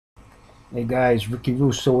Hey guys, Ricky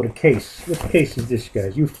Russo with a case. What case is this,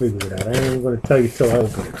 guys? You figure it out. I ain't even going to tell you till I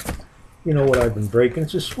open it. You know what I've been breaking.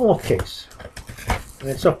 It's a small case. And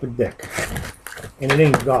it's up a deck. And it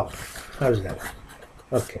ain't golf. How's that?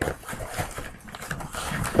 Okay.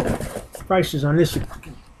 Prices on this are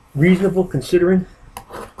reasonable considering.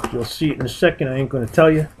 You'll see it in a second. I ain't going to tell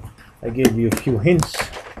you. I gave you a few hints.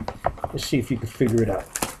 Let's see if you can figure it out.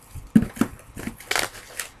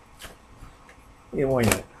 Yeah, why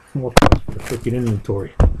not? More parts for the freaking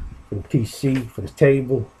inventory. For the PC, for the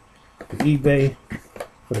table, for eBay,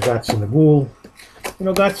 for the Gots in the Ghoul. You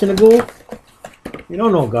know Gots in the Ghoul? You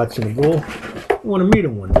don't know Gots in the Ghoul. You want to meet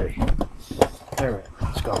him one day. Alright,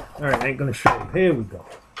 let's go. Alright, I ain't going to show you. Here we go.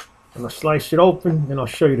 I'm going to slice it open, and I'll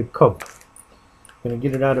show you the cover. I'm going to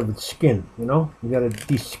get it out of its skin, you know? You got to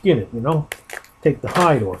de-skin it, you know? Take the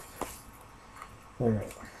hide off.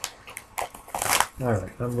 Alright.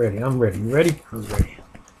 Alright, I'm ready. I'm ready. You ready? I'm ready.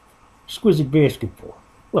 Exquisite basketball.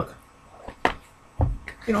 Look.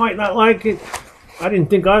 You know, I not like it. I didn't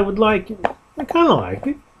think I would like it. I kind of like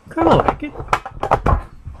it. Kind of like it.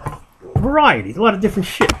 Variety. A lot of different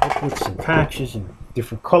shit. With some patches and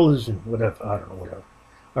different colors and whatever. I don't know, whatever.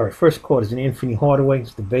 Alright, first card is an Anthony Hardaway.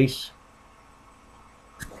 It's the base.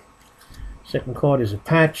 Second card is a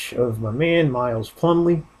patch of my man, Miles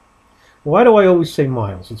Plumlee. Why do I always say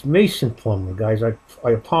Miles? It's Mason Plumlee, guys. I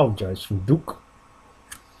apologize. From Duke.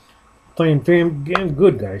 Playing damn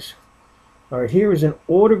good, guys. Alright, here is an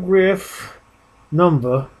autograph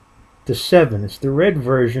number to 7. It's the red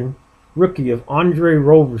version. Rookie of Andre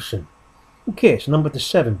Roberson. Who cares? Number to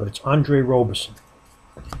 7, but it's Andre Roberson.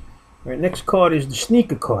 Alright, next card is the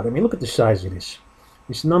sneaker card. I mean, look at the size of this.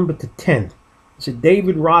 It's number to 10. It's a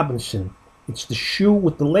David Robinson. It's the shoe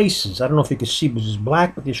with the laces. I don't know if you can see, but it's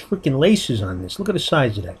black, but there's freaking laces on this. Look at the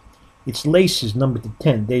size of that. It's laces, number to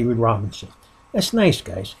 10, David Robinson. That's nice,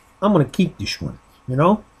 guys. I'm going to keep this one, you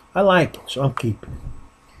know? I like it, so I'm keeping it.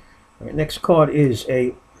 All right, next card is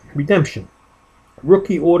a redemption.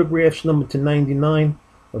 Rookie autographs number to 99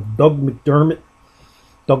 of Doug McDermott.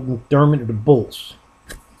 Doug McDermott of the Bulls.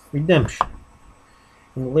 Redemption.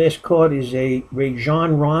 And the last card is a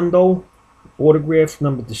Rajon Rondo autograph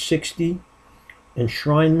number to 60.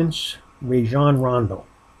 Enshrinements, Rajon Rondo. All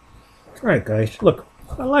right, guys, look.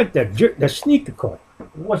 I like that sneaker card.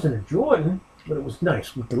 It wasn't a Jordan, but it was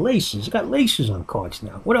nice with the laces. It got laces on cards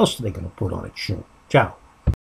now. What else are they going to put on it? Ciao.